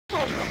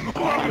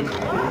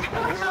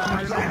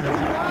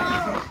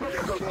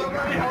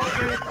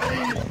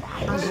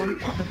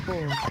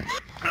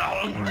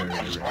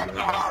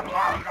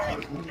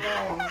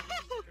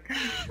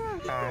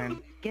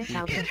Get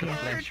out of here.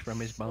 Flesh from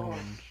his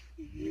bones.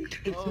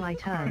 It's my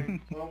turn.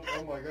 Oh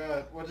my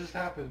god, what just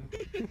happened?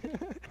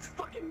 It's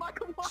fucking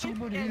Michael Myers.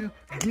 Somebody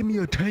give me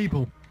a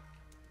table.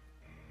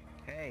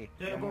 Hey,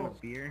 you want a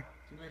beer?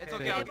 It's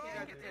okay, I'll get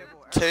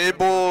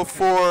Table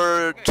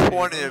for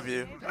 20 of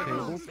you.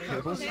 Tables,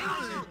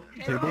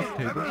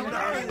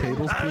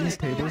 please,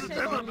 tables.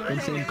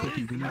 Insane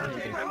cookie, we need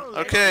tables.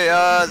 Okay,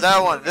 that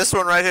one. This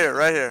one right here,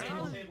 right here.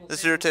 This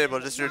is your table,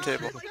 this is your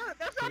table.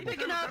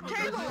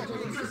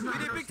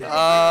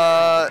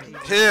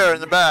 Here in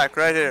the back,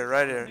 right here,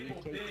 right here.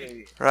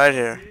 Right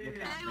here.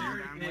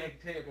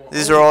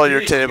 These are all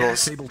your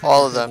tables.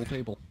 All of them.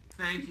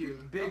 Thank you.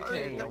 Big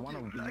table.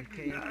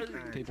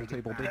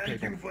 Table, big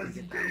table.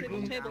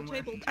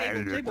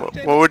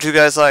 What would you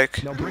guys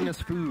like? Now bring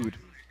us food.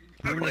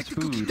 Bring us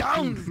food.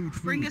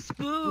 Bring us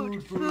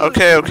food.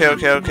 Okay.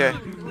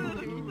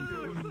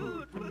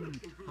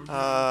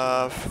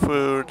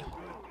 Food.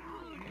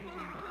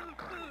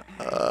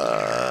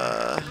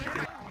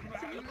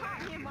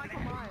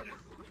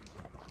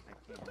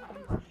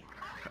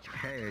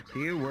 Hey, do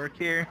you work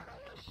here?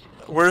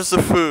 Where's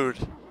the food?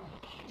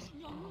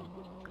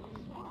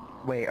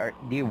 Wait,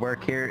 do you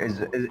work here?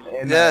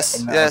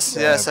 Yes,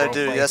 I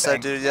do. Yes, I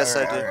do.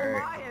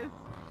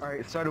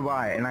 Alright, so do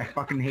I, and I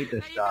fucking hate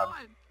this job.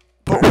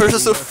 But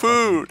where's the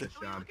food?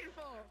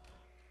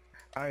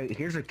 Alright,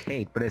 here's a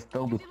cake, but it's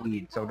filled with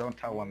weed, so don't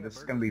tell them. This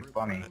is gonna be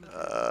funny.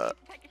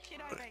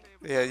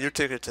 Yeah, you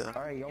take it to them.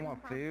 Alright, y'all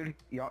want food?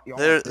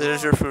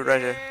 There's your food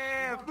right here.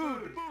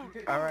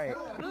 Alright.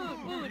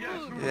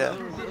 Yeah.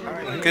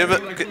 Give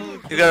it.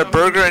 You got a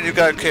burger and you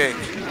got a cake.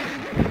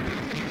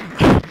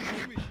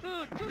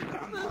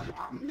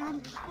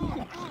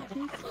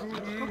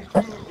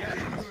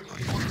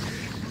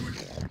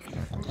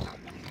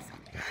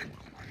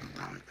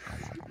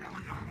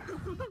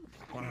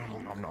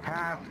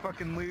 Ah,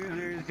 fucking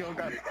losers, y'all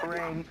got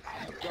pranked.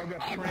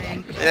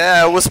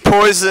 Yeah, it was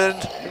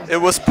poisoned. It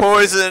was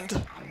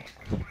poisoned.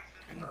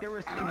 There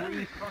was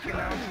 3 fucking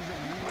ounces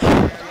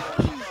of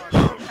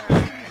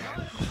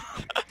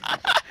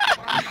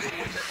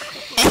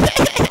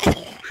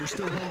We're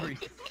still hungry.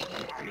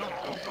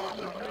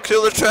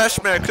 Kill the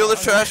trash man. Kill the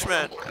trash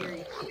man.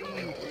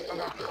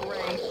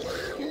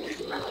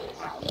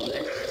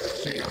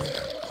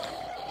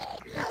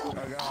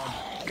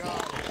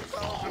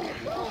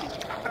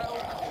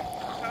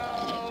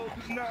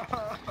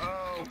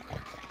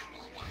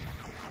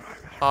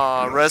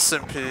 Aw, rest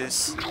in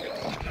peace.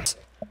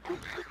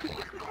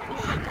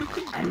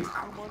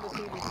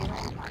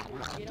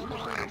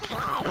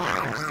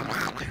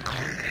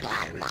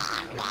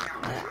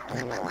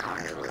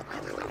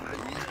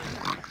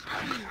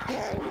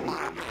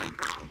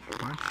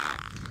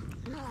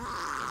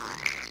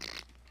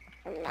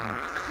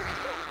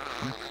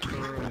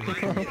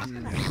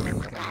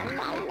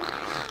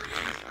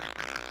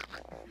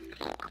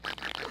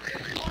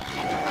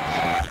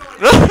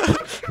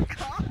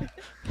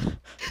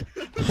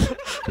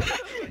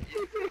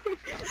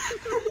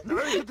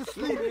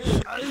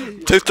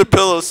 Take the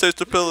pillows, take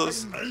the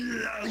pillows.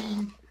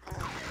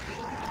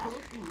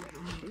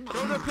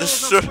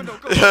 Just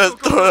yeah,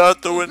 throw it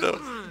out the window.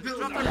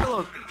 Drop the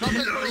pillows. Drop the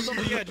pillows on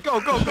the edge. Go.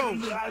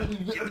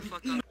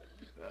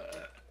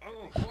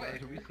 Hey,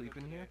 can we sleep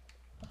in here?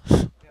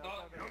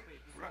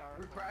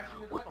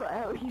 What the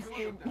hell? He's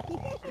doing?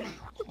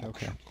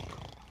 Okay.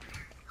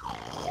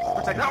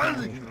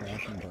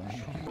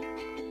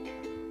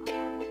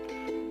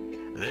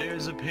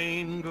 There's a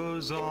pain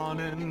goes on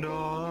and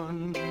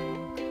on.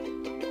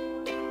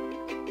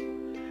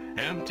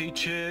 Empty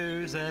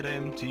chairs at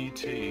empty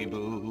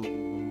tables.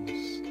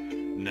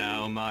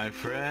 Now my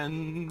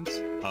friends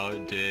are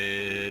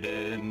dead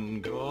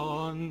and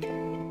gone.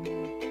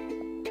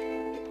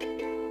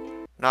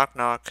 Knock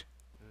knock.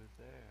 Who's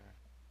there?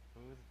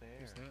 Who's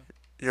there?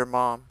 Your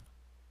mom.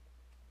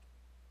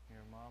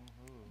 Your mom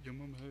who? Your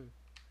mum who?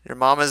 Your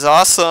mom is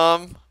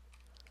awesome.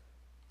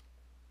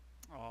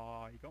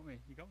 Oh, you got me.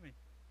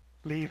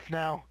 Leave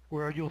now,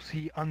 where you'll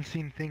see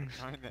unseen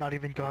things. Not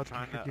even God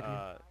can forgive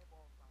you.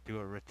 Do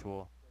a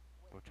ritual.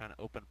 We're trying to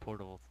open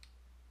portals.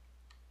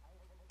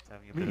 It's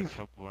having a bit of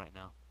trouble right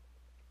now.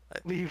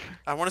 Leave.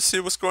 I want to see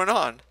what's going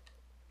on.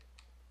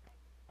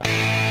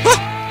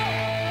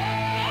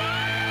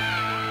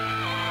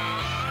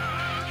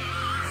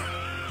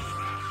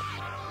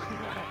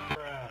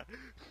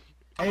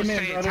 I'm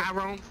saying,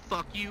 Tyrone,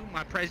 fuck you,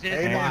 my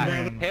president.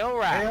 Amen, Hell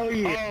right. Hell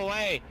yeah. Oh,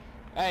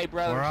 hey,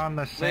 brother. We're on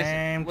the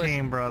same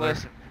team, brother.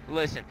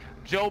 Listen.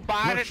 Joe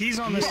Biden. Look, he's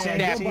on the same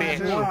that team, bitch.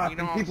 too. You know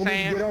what I'm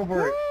saying? Get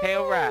over it.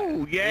 Hell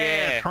right.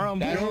 Yeah,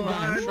 Trump. That's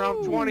right.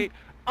 Trump 20.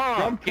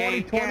 Trump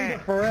 2020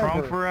 forever.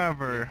 Trump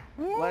forever.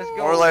 Let's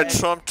go. Or like man.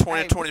 Trump 2024.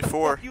 Hey, what the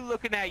fuck you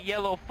looking at,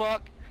 yellow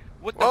fuck?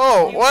 What the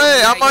Whoa, fuck you wait,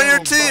 doing? I'm on your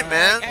team,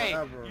 man. Hey,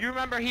 you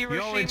remember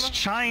Hiroshima? Yo, it's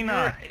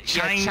China.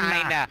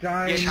 China.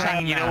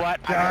 China. You know what?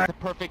 I got the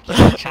perfect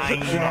character.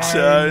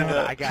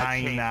 China. I got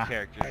change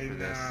characters for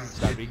this.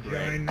 That'd be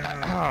great.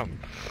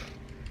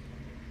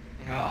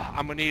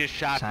 I'm gonna need a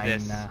shot for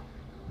this.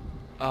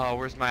 Oh,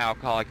 where's my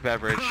alcoholic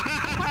beverage?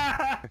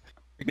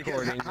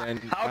 Recordings and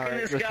how can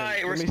this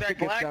guy respect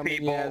black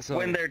people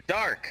when they're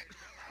dark?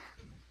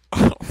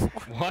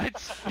 What?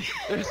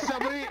 There's so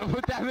many.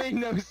 That made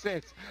no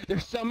sense.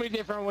 There's so many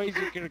different ways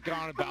you could have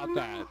gone about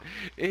that,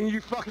 and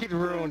you fucking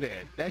ruined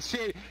it. That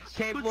shit.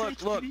 Can't look.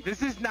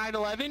 This is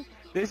 9/11.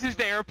 This is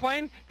the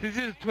airplane. This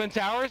is the Twin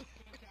Towers.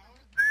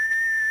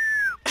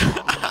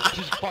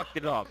 Just fucked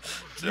it up.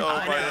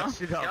 Joe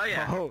Biden. Oh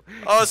yeah.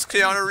 Oh, it's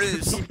Keanu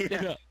Reeves.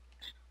 Wait,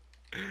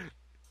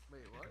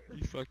 what?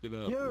 You fucked it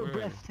up. You're Where?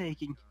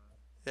 breathtaking.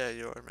 Yeah,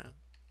 you are, man.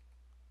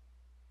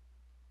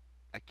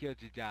 I killed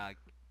your dog.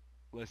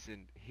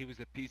 Listen, he was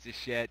a piece of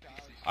shit.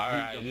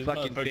 Alright, He's this a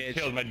fucking motherfucker bitch.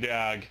 killed my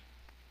dog.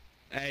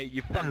 Hey,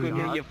 you fuck with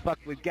me, you fuck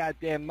with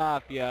goddamn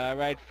mafia,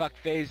 alright? Fuck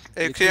face.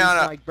 Hey, You taste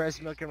Kiana, like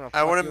breast milk, I'm gonna I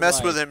fuck wouldn't your mess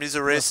wife. with him. He's a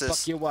I'm gonna racist.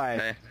 Fuck your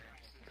wife. Hey.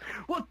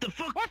 What the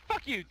fuck? What?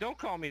 Fuck you! Don't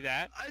call me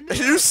that.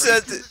 You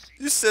said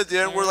the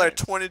N-word like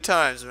 20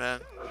 times, man.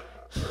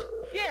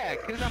 Yeah,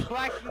 cause I'm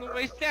black from the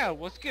waist down.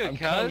 What's good, I'm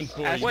coming cuz?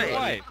 for Ask you. your Wait.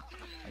 wife.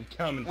 I'm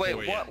coming Wait,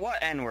 for you. what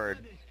N-word?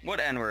 What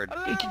N-word?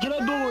 Can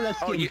I borrow that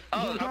skin?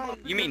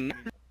 You mean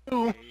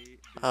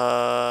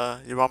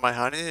You want my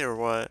honey or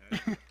what?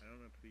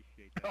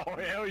 Oh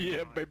hell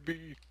yeah,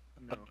 baby.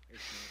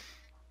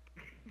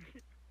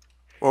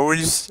 What were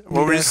you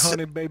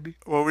honey, baby?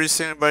 What were you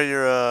saying about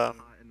your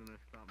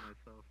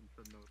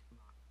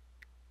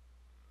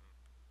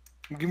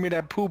Give me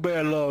that Pooh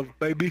Bear love,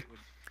 baby.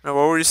 No,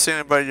 what were you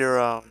saying about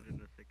your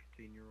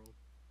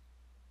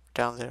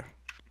down there?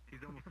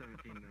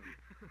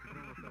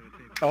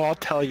 Oh, I'll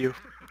tell you.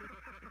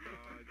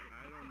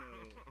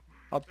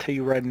 I'll tell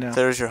you right now.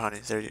 There's your honey.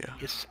 There you go.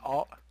 It's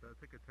all.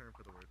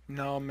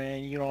 No,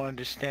 man, you don't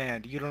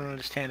understand. You don't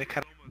understand the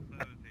kind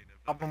of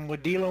problem we're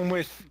dealing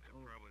with.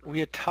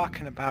 We are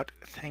talking about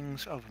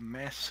things of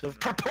massive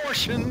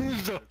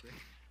proportions.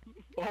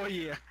 Oh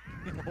yeah.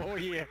 Oh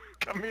yeah.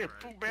 Come here,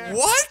 Pooh Bear.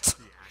 What?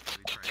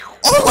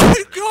 Oh my